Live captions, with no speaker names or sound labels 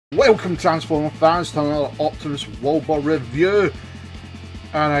Welcome Transformer fans to another Optimus Wilbur review,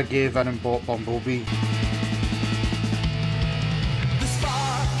 and I gave in and bought Bumblebee.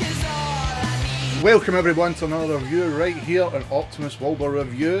 Welcome everyone to another review right here on Optimus Wilbur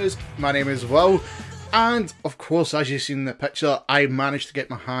Reviews. My name is Will, and of course, as you've seen in the picture, I managed to get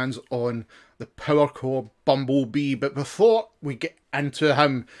my hands on the Power Core Bumblebee. But before we get into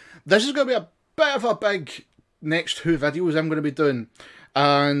him, this is going to be a bit of a big next two videos I'm going to be doing.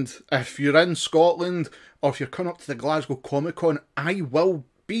 And if you're in Scotland, or if you're coming up to the Glasgow Comic Con, I will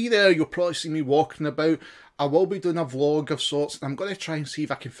be there. You'll probably see me walking about. I will be doing a vlog of sorts, and I'm going to try and see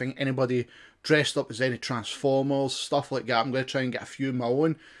if I can find anybody dressed up as any Transformers, stuff like that. I'm going to try and get a few of my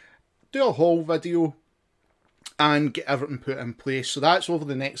own, do a whole video, and get everything put in place. So that's over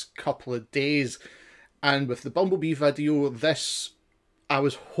the next couple of days. And with the Bumblebee video, this I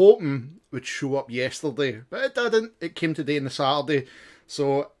was hoping would show up yesterday, but it didn't. It came today on the Saturday.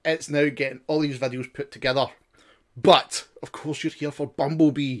 So it's now getting all these videos put together. But, of course, you're here for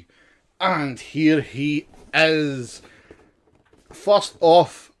Bumblebee. And here he is. First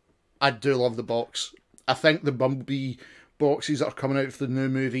off, I do love the box. I think the Bumblebee boxes that are coming out for the new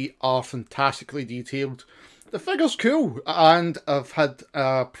movie are fantastically detailed. The figure's cool. And I've had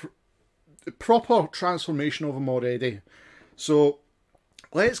a proper transformation of him already. So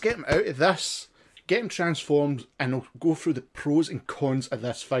let's get him out of this. Get him transformed, and I'll go through the pros and cons of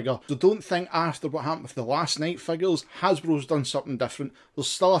this figure. So don't think after what happened with the Last Night figures, Hasbro's done something different. There's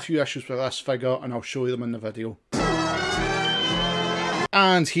still a few issues with this figure, and I'll show you them in the video.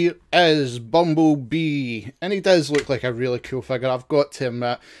 And here is Bumblebee, and he does look like a really cool figure, I've got to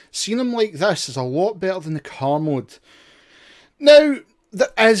admit. Seeing him like this is a lot better than the car mode. Now, there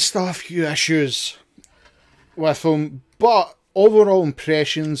is still a few issues with him, but overall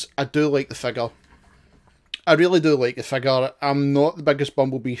impressions, I do like the figure. I really do like the figure. I'm not the biggest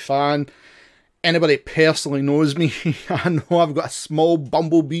Bumblebee fan. Anybody personally knows me, I know I've got a small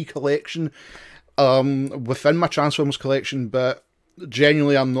Bumblebee collection within my Transformers collection, but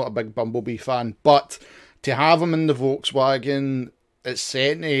genuinely I'm not a big Bumblebee fan. But to have him in the Volkswagen, it's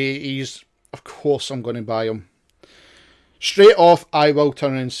set in the 80s, of course I'm going to buy him. Straight off, I will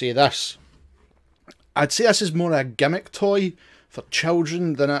turn around and say this. I'd say this is more a gimmick toy for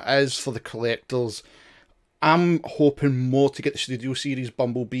children than it is for the collectors. I'm hoping more to get the Studio Series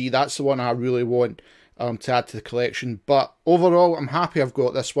Bumblebee. That's the one I really want to add to the collection. But overall, I'm happy I've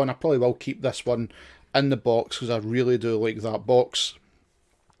got this one. I probably will keep this one in the box because I really do like that box.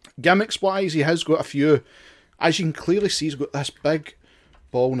 Gimmicks-wise, he has got a few. As you can clearly see, he's got this big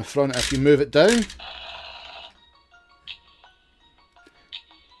ball in the front. If you move it down,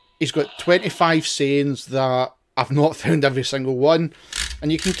 he's got 25 sayings that I've not found every single one.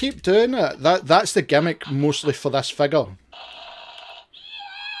 And you can keep doing it. That's the gimmick mostly for this figure.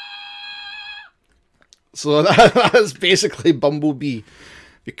 So that's basically Bumblebee.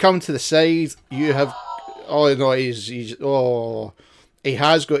 If you come to the side, you have... Oh no, he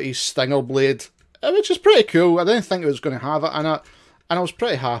has got his stinger blade, which is pretty cool. I didn't think it was going to have it in it, and I was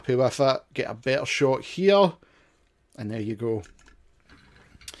pretty happy with it. Get a better shot here, and there you go.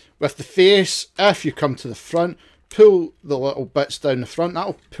 With the face, if you come to the front, pull the little bits down the front,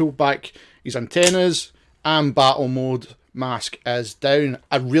 that'll pull back his antennas, and battle mode mask is down.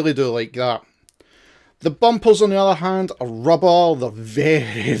 I really do like that. The bumpers, on the other hand, are rubber. They're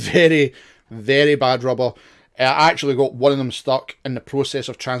very, very, very bad rubber. I actually got one of them stuck in the process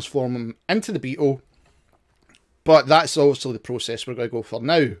of transforming them into the Beetle, but that's also the process we're going to go for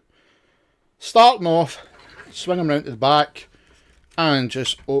now. Starting off, swing them round to the back, and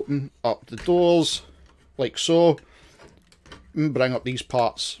just open up the doors like so, and bring up these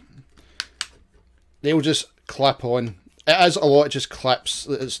parts. They'll just clip on. It is a lot, it just clips.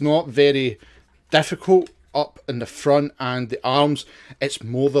 It's not very difficult up in the front and the arms, it's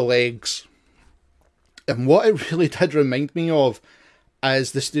more the legs. And what it really did remind me of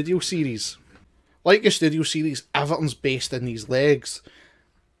is the Studio Series. Like the Studio Series, everything's based in these legs.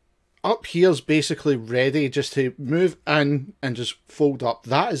 Up here's basically ready just to move in and just fold up.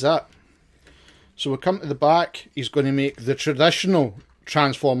 That is it. So we come to the back, he's going to make the traditional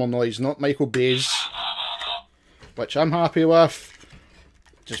Transformer noise, not Michael Bay's, which I'm happy with.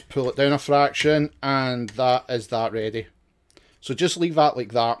 Just pull it down a fraction, and that is that ready. So just leave that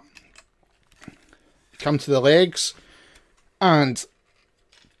like that. Come to the legs, and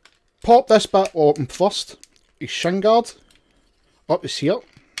pop this bit open first. His shin guard, up his here.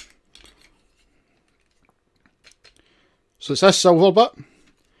 So it's this silver bit,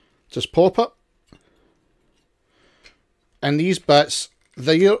 just pop it. And these bits,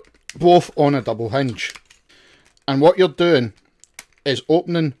 they're both on a double hinge. And what you're doing is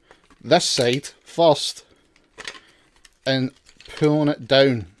opening this side first and pulling it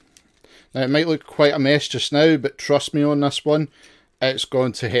down. Now it might look quite a mess just now, but trust me on this one, it's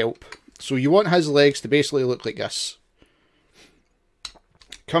going to help. So you want his legs to basically look like this.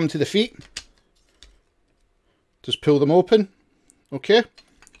 Come to the feet, just pull them open, okay,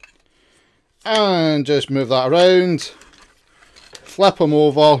 and just move that around, flip them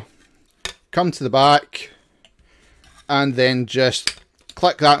over, come to the back, and then just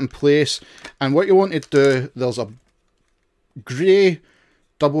click that in place. And what you want to do, there's a grey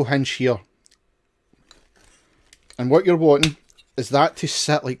double hinge here, and what you're wanting is that to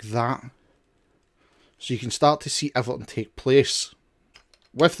sit like that, so you can start to see everything take place.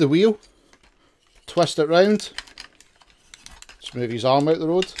 With the wheel, twist it round, just move his arm out the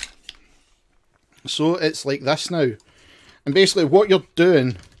road, so it's like this now. And basically what you're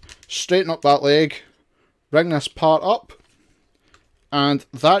doing, straighten up that leg, bring this part up, and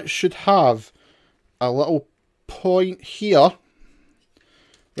that should have a little point here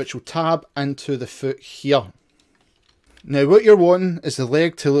which will tab into the foot here. Now what you're wanting is the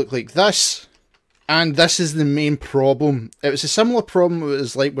leg to look like this, and this is the main problem. It was a similar problem it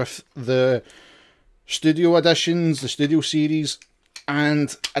was like with the studio editions, the studio series,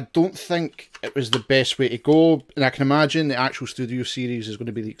 and I don't think it was the best way to go, and I can imagine the actual studio series is going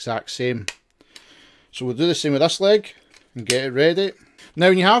to be the exact same. So we'll do the same with this leg and get it ready. Now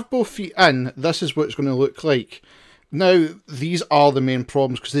when you have both feet in, this is what it's going to look like. Now these are the main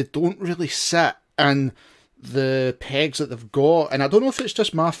problems because they don't really sit in the pegs that they've got, and I don't know if it's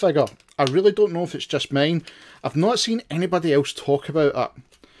just my figure. I really don't know if it's just mine. I've not seen anybody else talk about it.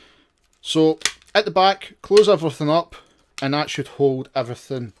 So at the back, close everything up, and that should hold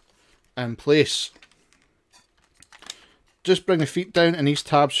everything in place. Just bring the feet down and these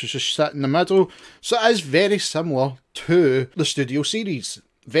tabs should just sit in the middle. So it is very similar to the studio series.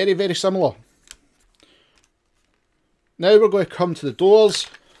 Very, very similar. Now we're going to come to the doors.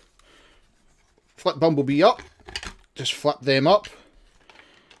 Flip Bumblebee up, just flip them up,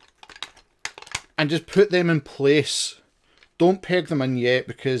 and just put them in place. Don't peg them in yet,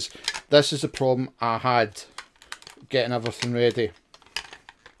 because this is the problem I had getting everything ready.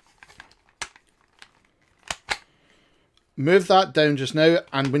 Move that down just now,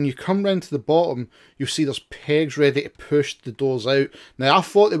 and when you come round to the bottom, you'll see there's pegs ready to push the doors out. Now I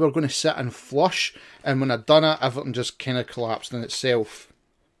thought they were going to sit in flush, and when I'd done it, everything just kind of collapsed in itself.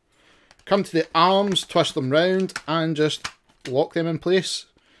 Come to the arms, twist them round, and just lock them in place.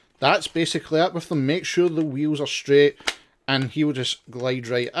 That's basically it with them. Make sure the wheels are straight, and he will just glide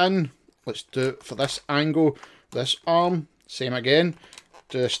right in. Let's do it for this angle. This arm, same again.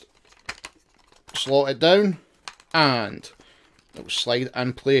 Just slot it down, and it will slide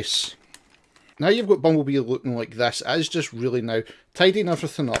in place. Now you've got Bumblebee looking like this. It is just really now tidying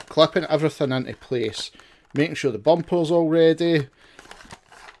everything up, clipping everything into place, making sure the bumper's all ready,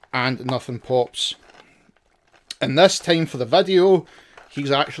 and nothing pops. And this time for the video, he's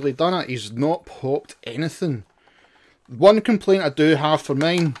actually done it. He's not popped anything. One complaint I do have for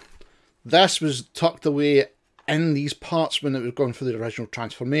mine, this was tucked away in these parts when it was going for the original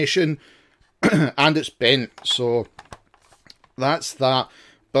transformation, and it's bent, so that's that.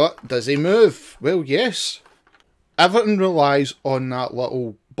 But does he move? Well, yes. Everything relies on that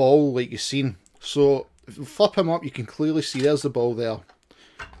little ball like you've seen. So if you flip him up, you can clearly see there's the ball there.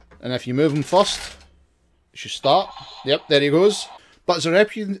 And if you move him first, it should start. Yep, there he goes. But as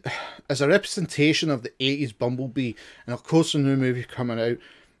a representation of the 80s Bumblebee, and of course the new movie coming out,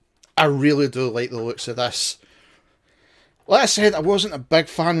 I really do like the looks of this. Like I said, I wasn't a big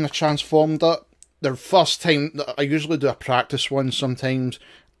fan when I transformed it. The first time, I usually do a practice one sometimes,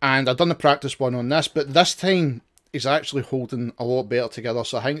 and I've done the practice one on this, but this time he's actually holding a lot better together.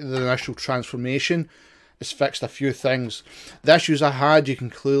 So I think the initial transformation has fixed a few things. The issues I had, you can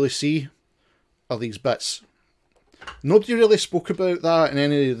clearly see, are these bits. Nobody really spoke about that in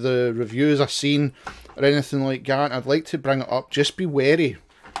any of the reviews I've seen or anything like that. I'd like to bring it up. Just be wary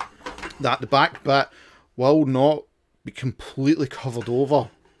that the back bit will not be completely covered over.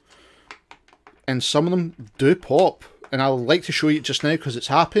 And some of them do pop. And I'd like to show you just now because it's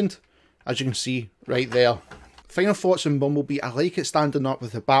happened. As you can see right there. Final thoughts on Bumblebee. I like it standing up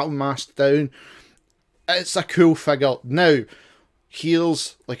with the battle mask down. It's a cool figure. Now,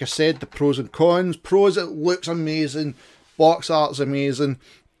 here's, like I said, the pros and cons. Pros, it looks amazing. Box art's amazing.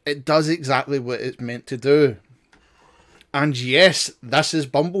 It does exactly what it's meant to do. And yes, this is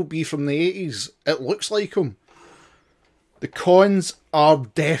Bumblebee from the 80s. It looks like him. The cons are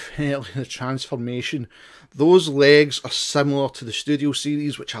definitely the transformation. Those legs are similar to the studio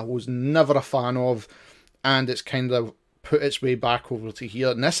series, which I was never a fan of. And it's kind of put its way back over to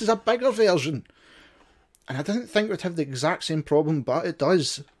here. And this is a bigger version. And I didn't think it would have the exact same problem, but it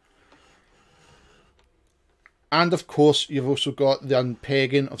does. And of course, you've also got the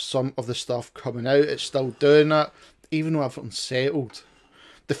unpegging of some of the stuff coming out. It's still doing it, even though everything's settled.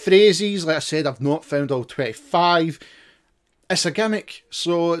 The phrases, like I said, I've not found all 25. It's a gimmick,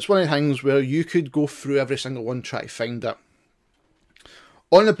 so it's one of the things where you could go through every single one, try to find it.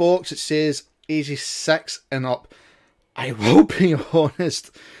 On the box, it says ages 6 and up. I will be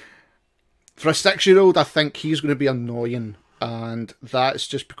honest, for a 6-year-old, I think he's going to be annoying. And that's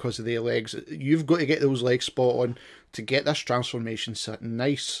just because of their legs. You've got to get those legs spot on to get this transformation sitting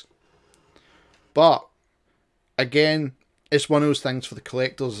nice. But, again, it's one of those things for the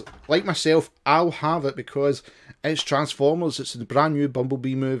collectors. Like myself, I'll have it because it's Transformers. It's the brand new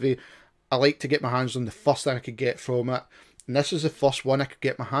Bumblebee movie. I like to get my hands on the first thing I could get from it. And this is the first one I could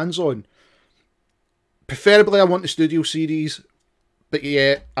get my hands on. Preferably, I want the Studio Series. But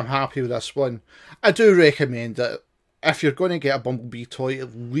yeah, I'm happy with this one. I do recommend it. If you're going to get a Bumblebee toy,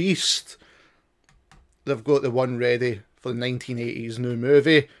 at least they've got the one ready for the 1980s new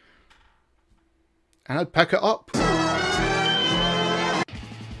movie. And I'd pick it up.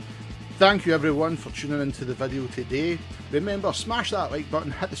 Thank you everyone for tuning into the video today. Remember, smash that like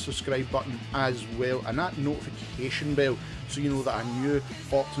button, hit the subscribe button as well, and that notification bell so you know that a new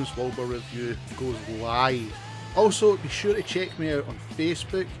Optimus Wilbur review goes live. Also, be sure to check me out on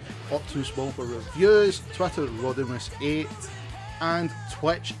Facebook, Optimus Wilbur Reviews, Twitter, Rodimus8, and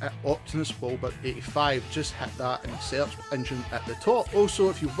Twitch at Optimus Wilbur 85. Just hit that in the search engine at the top. Also,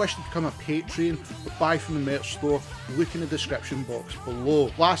 if you wish to become a Patreon or buy from the merch store, look in the description box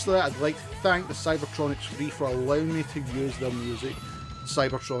below. Lastly, I'd like to thank the Cybertronic Spree for allowing me to use their music.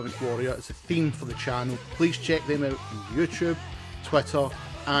 Cybertronic Warrior is the theme for the channel. Please check them out on YouTube, Twitter,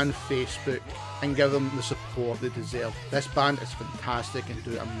 and Facebook, and give them the support they deserve. This band is fantastic and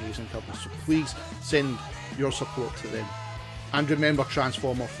do amazing covers, so please send your support to them. And remember,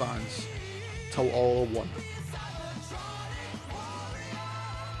 Transformer fans, till all are one.